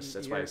was gonna.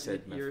 That's why I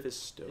said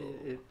Mephisto.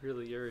 It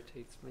really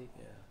irritates me.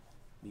 Yeah,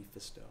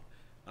 Mephisto.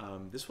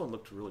 This one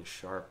looked really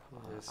sharp.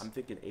 It is. I'm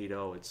thinking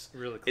 8-0. It's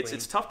Really clean.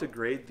 it's tough to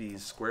grade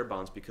these square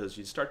bounds because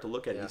you start to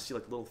look at it, Yeah. you see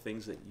like little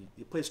things that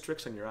you plays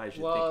tricks on your eyes.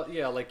 You Well, think,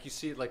 yeah, like you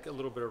see like a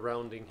little bit of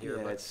rounding here.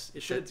 yeah, but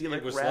it should be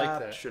like was wrapped. like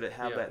that. Should it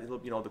have Yeah. that?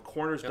 You know, the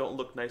corners Yep. don't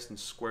look nice and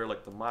square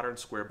like the modern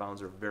square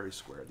bounds are very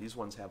square. These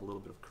ones have a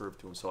little bit of curve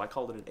to them, so I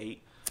called it an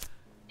 8.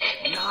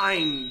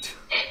 9.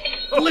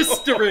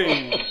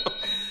 Blistering!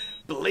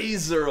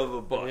 Blazer of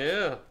a book.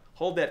 Yeah.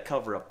 Hold that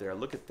cover up there.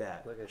 Look at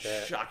that. Look at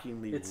that.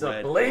 Shockingly It's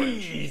red. a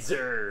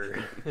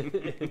blazer!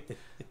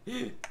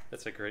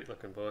 That's a great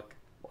looking book.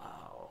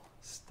 Wow.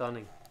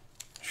 Stunning.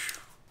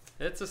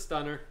 It's a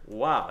stunner.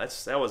 Wow,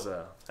 that's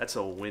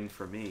a win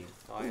for me.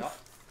 Oh, yeah.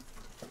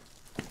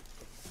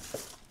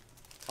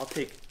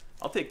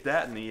 I'll take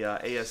that in the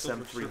ASM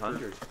Silver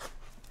 300.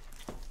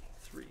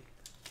 3.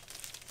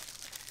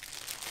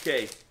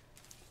 Okay,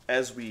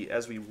 as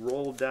we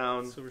roll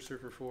down. Silver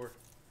Surfer 4.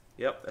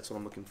 Yep, that's what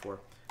I'm looking for.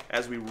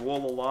 As we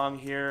roll along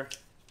here,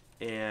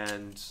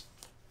 and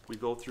we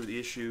go through the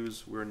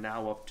issues, we're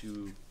now up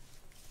to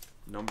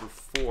number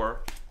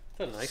 4.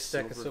 That's a nice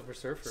stack of Silver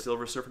Surfer.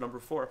 Silver Surfer number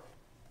 4.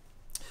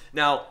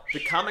 Now, the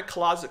Comic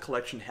Closet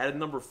collection had a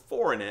number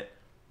 4 in it,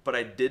 but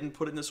I didn't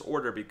put it in this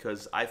order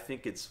because I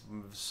think it's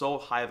so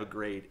high of a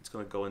grade, it's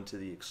going to go into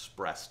the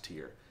Express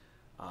tier.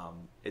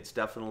 It's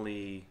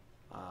definitely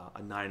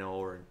a 9.0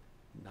 or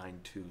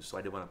 9.2, so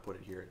I didn't want to put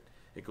it here.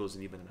 It goes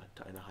in even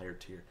in a higher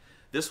tier.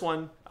 This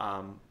one,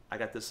 I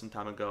got this some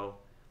time ago.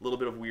 A little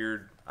bit of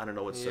weird, I don't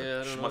know what's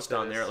schmutz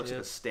down there. It looks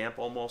like a stamp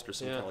almost, or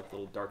some kind of like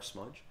little dark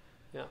smudge.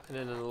 Yeah, and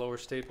then in the lower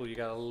staple, you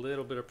got a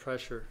little bit of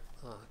pressure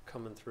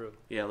coming through.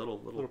 Yeah, a little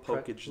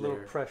pokage there.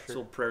 Little pressure.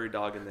 Little prairie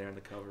dog in there in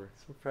the cover.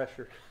 Some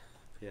pressure.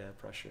 Yeah,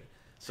 pressure.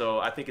 So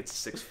I think it's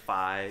 6.5.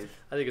 I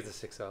think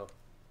it's a 6.0.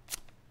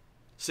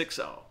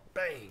 6.0.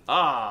 Bang!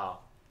 Ah!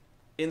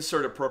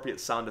 Insert appropriate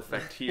sound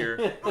effect here.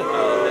 That's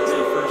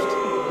the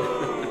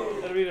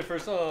first. That'll be the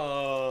first.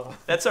 Oh.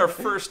 That's our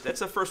first. That's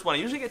the first one. I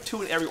usually get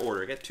 2 in every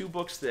order. I get 2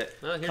 books that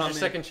Here's your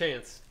second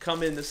chance.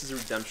 come in. This is a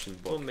redemption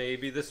book. Well,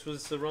 maybe this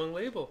was the wrong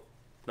label.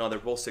 No, they're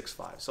both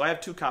 6.5. So I have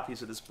 2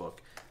 copies of this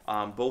book.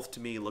 Both to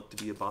me look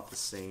to be about the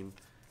same.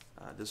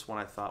 This one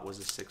I thought was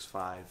a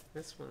 6.5.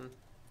 This one.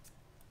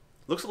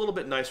 Looks a little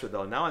bit nicer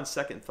though. Now on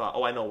second thought,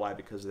 oh, I know why,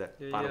 because of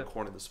that bottom yeah.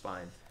 corner of the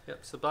spine. Yep.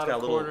 So bottom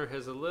corner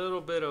has a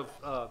little bit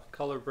of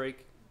color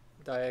break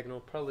diagonal.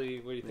 Probably,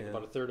 what do you think?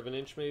 About a 1/3 of an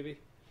inch, maybe.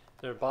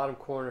 Their bottom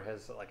corner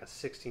has like a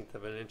 1/16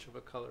 of an inch of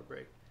a color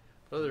break.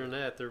 But other than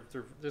that,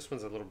 this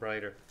one's a little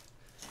brighter.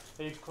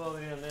 Page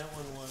quality on that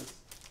one was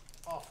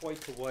off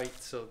white to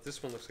white, so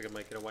this one looks like it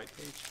might get a white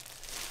page.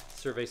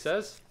 Survey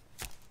says,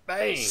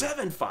 bang!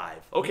 7.5.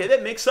 Okay,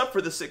 that makes up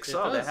for the 6.0.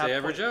 It does. They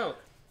average out.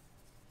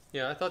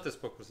 Yeah, I thought this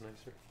book was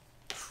nicer.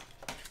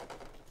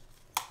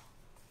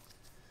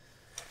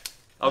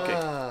 Okay,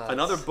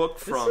 another book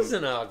from. This is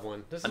an odd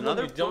one. This is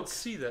another one we don't book?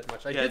 see that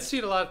much. I Yeah. did see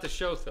it a lot at the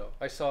show, though.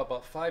 I saw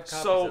about 5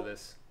 copies of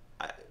this.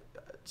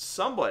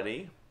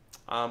 Somebody,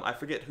 I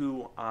forget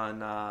who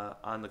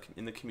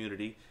in the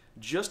community,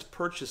 just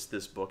purchased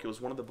this book. It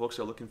was one of the books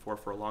I was looking for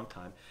a long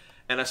time.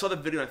 And I saw the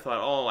video and I thought,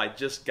 oh, I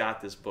just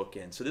got this book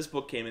in. So this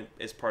book came in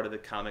as part of the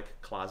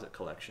Comic Closet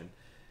collection.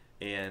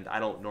 And I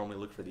don't normally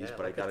look for these,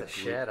 but I got a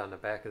shed on the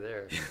back of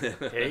there.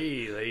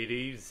 Hey,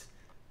 ladies.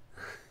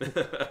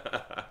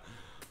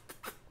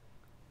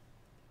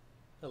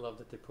 I love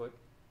that they put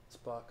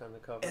Spock on the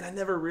cover. And I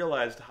never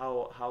realized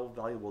how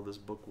valuable this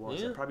book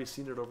was. Yeah. I've probably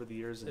seen it over the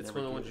years and It's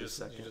never one of gave the it a ones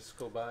second. you just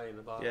go by in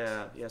the box.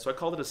 Yeah. So I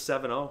called it a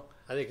 7.0.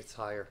 I think it's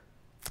higher.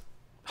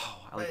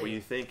 Oh, I like what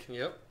you think.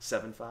 Yep.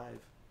 7.5.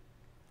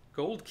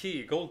 Gold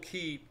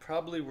Key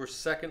probably were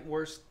second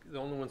worst. The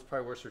only one's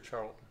probably worse are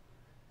Charlton,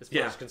 as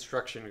far as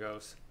construction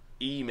goes.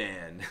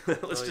 E-Man.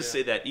 Let's Oh, just yeah.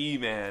 say that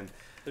E-Man.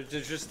 They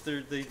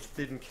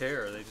didn't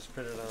care. They just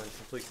printed on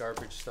complete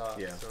garbage stock.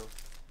 Yeah. So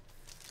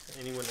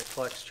anyone that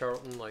collects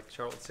Charlton, like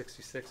Charlton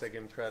 66, I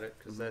give them credit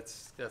because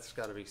that's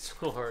got to be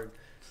so hard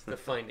to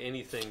find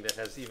anything that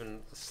has even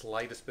the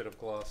slightest bit of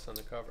gloss on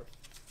the cover.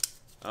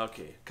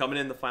 Okay, coming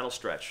in the final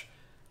stretch.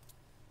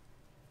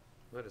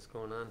 What is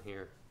going on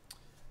here?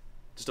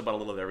 Just about a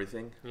little of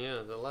everything. Yeah,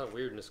 there's a lot of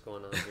weirdness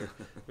going on here.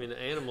 I mean, the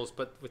animals,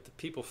 but with the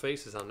people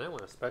faces on that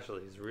one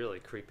especially is really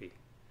creepy.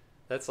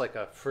 That's like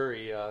a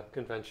furry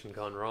convention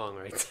gone wrong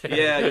right there.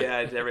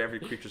 Yeah. Every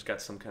creature's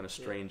got some kind of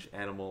strange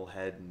animal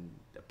head and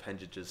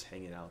appendages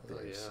hanging out there.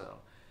 Oh, yeah. So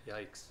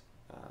Yikes.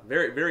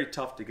 very, very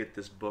tough to get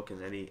this book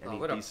in any Oh,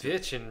 what decent... a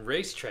bitch and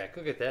racetrack.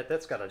 Look at that.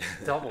 That's got a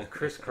double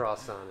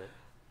crisscross on it.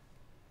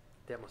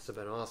 That must have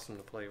been awesome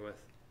to play with.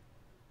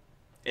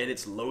 And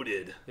it's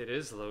loaded. It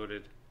is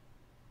loaded.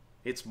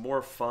 It's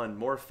more fun,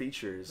 more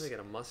features. They got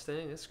a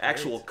Mustang. That's great.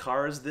 Actual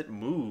cars that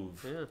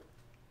move. Yeah.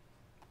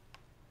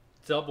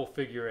 Double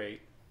figure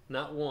 8.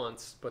 Not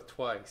once, but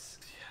twice.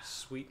 Yeah.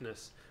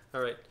 Sweetness.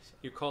 All right.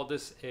 You called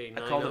this a 9-0?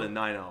 I called it a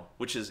 9.0,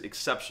 which is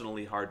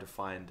exceptionally hard to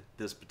find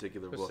this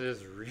particular book This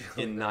is really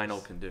in nice.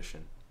 9.0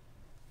 condition.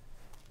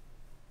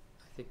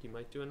 I think you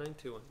might do a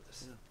 9.2 on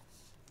this.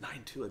 Yeah.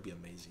 9.2 would be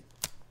amazing.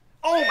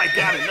 Oh my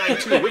god, a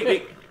 9.2.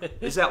 Wait.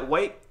 Is that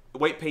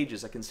white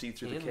pages? I can see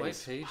through And the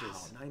case. white pages.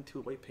 Wow,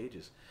 9.2 white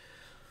pages.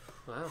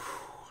 Wow.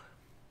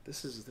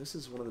 This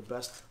is one of the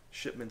best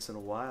shipments in a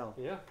while.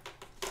 Yeah.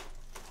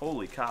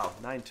 Holy cow,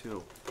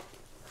 9.2.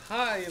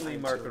 Highly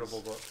 9.2s.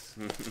 marketable books.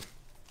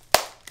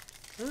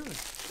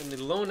 And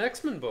the Lone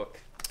X-Men book.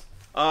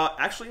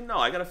 Actually, no.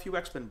 I got a few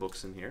X-Men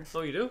books in here.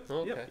 Oh, you do?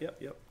 Oh, okay.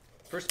 Yep.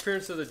 First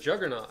appearance of the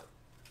Juggernaut.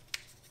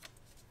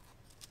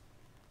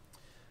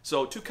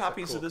 So 2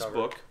 copies cool of this cover.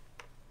 book.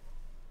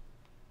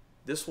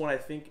 This one I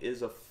think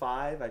is a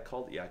 5. I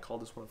called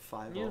this one a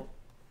 5.0. Yeah.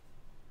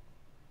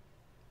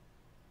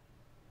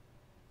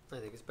 I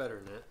think it's better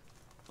than that.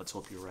 Let's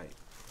hope you're right.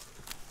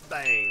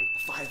 Bang.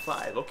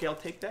 5.5. Okay, I'll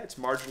take that. It's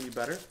marginally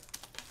better.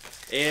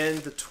 And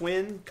the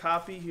twin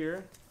copy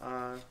here,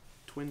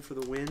 twin for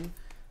the win.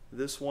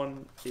 This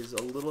one is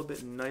a little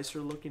bit nicer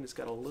looking. It's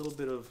got a little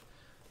bit of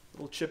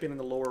chipping in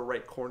the lower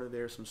right corner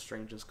there, some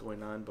strangeness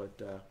going on,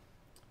 but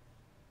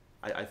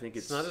I think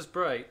It's not as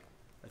bright.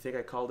 I think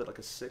I called it like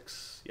a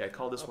 6. Yeah, I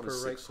called this one a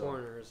 6. Upper right so-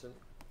 corner isn't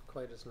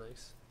quite as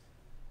nice.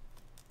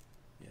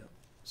 Yeah.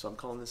 So I'm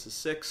calling this a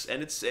 6,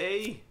 and it's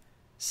a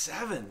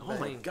 7. Oh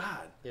my Bang.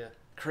 god. Yeah.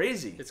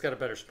 Crazy. It's got a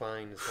better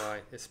spine is why.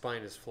 Its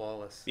spine is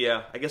flawless.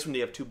 Yeah, I guess when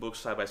you have 2 books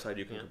side by side,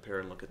 you can Yeah. compare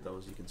and look at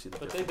those. You can see the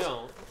But difference. they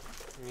don't.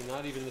 I mean,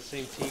 not even the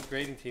same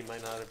grading team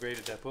might not have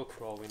graded that book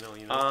for all we know,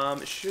 you know?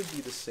 It should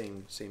be the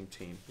same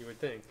team. You would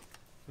think.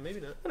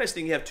 Maybe not. The nice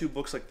thing, you have 2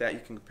 books like that, you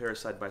can compare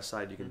side by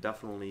side. You can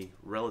definitely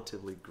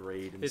relatively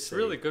grade and It's say,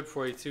 really good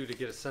for you, too, to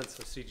get a sense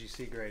of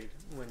CGC grade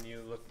when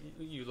you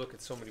look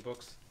at so many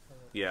books.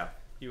 Yeah,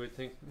 You would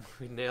think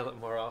we nail it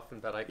more often,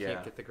 but I can't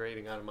Yeah. get the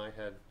grading out of my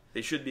head.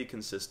 they should be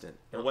consistent.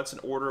 And Yeah. what's an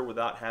order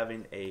without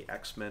having a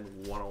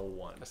X-Men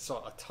 101? I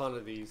saw a ton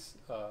of these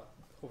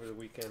over the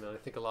weekend, and I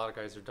think a lot of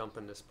guys are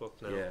dumping this book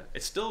now. Yeah,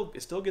 it still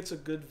gets a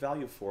good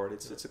value for it.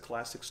 It's a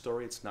classic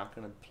story. It's not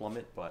going to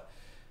plummet, but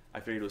I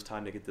figured it was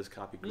time to get this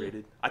copy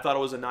graded. I thought it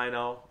was a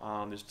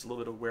 9.0. There's just a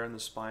little bit of wear in the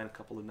spine, a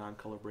couple of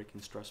non-color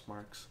breaking stress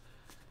marks.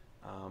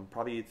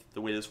 Probably the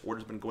way this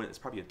order's been going, it's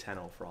probably a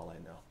 10.0 for all I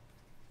know.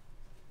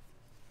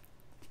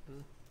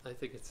 I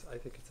think it's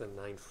a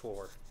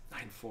 9.4.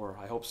 9.4.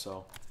 I hope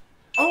so.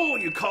 Oh,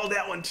 you called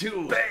that one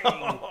too! Bang!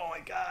 Oh my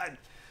god!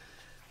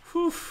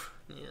 Whew.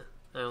 Yeah.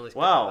 I only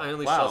Wow.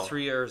 saw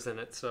 3 errors in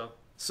it, so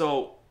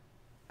So,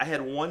 I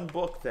had one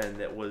book then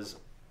that was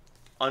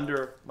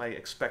under my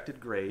expected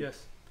grade.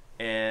 yes.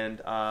 And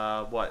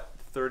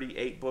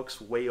 38 books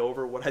way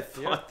over what I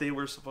thought they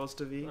were supposed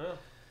to be. Wow.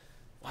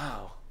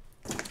 Wow.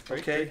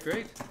 Great, Okay.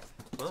 great.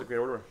 That's Well, a great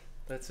order.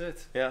 that's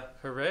it. Yeah.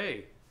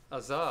 Hooray.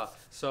 Huzzah.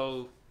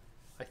 So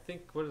I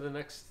think what are the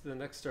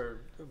next are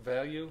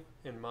value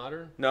and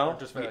modern? No, Or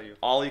just value?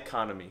 all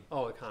economy.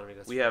 Oh, economy.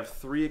 That's We have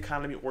 3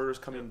 economy orders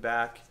coming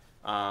back.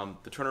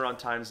 The turnaround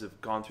times have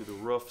gone through the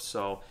roof,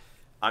 so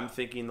I'm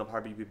thinking they'll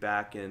probably be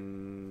back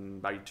in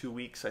about 2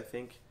 weeks, I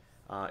think.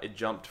 It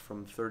jumped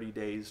from 30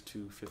 days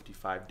to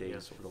 55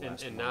 days over the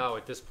last and month. now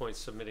at this point,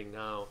 submitting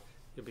now,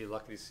 you'll be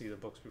lucky to see the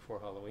books before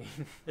Halloween.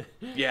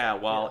 Yeah,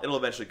 well, Yeah. it'll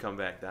eventually come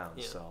back down,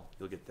 Yeah. so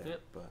you'll get that. Yeah.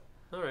 But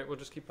All right, we'll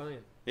just keep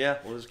buying. yeah,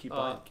 we'll just keep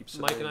buying, keep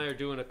Mike and submitting. I are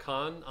doing a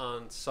con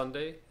on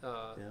Sunday.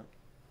 Yeah.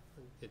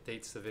 It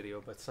dates the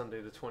video, but Sunday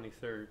the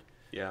 23rd.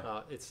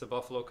 Yeah. It's the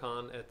Buffalo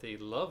Con at the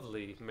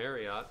lovely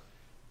Marriott.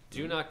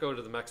 Do not go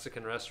to the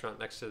Mexican restaurant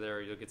next to there,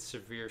 or you'll get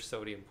severe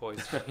sodium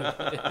poisoning.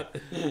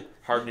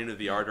 Hardening of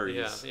the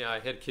arteries. Yeah, I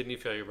had kidney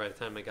failure by the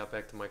time I got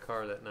back to my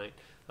car that night.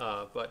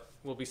 But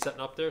we'll be setting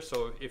up there,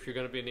 so if you're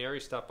going to be in the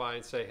area, stop by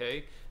and say,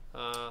 hey,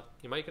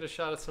 you might get a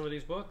shot at some of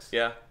these books.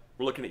 Yeah.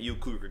 We're looking at you,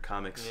 Cougar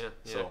Comics. Yeah,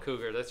 So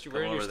Cougar. That's come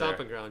we're in your over there.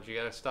 stomping grounds. You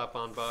got to stop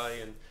on by,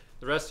 and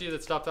the rest of you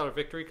that stopped out at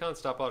VictoryCon,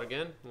 stop out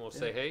again, and we'll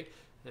say hey.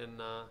 And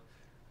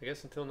I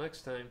guess until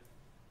next time,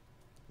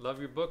 Love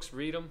your books,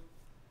 read them,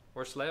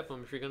 or slap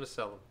them if you're going to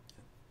sell them.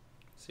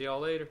 See y'all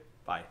later.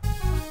 Bye.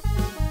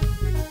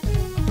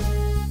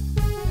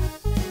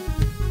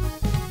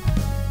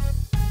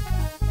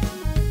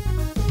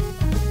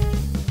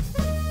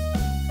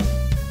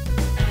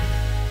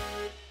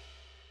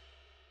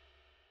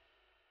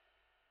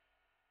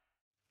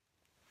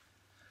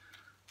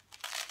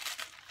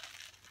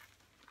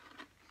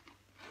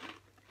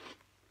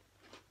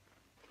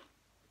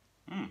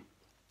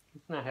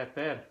 It's not half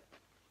bad.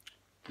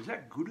 Is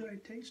that Gouda I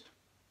taste?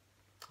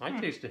 I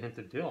taste a hint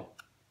of dill.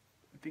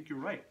 I think you're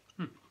right.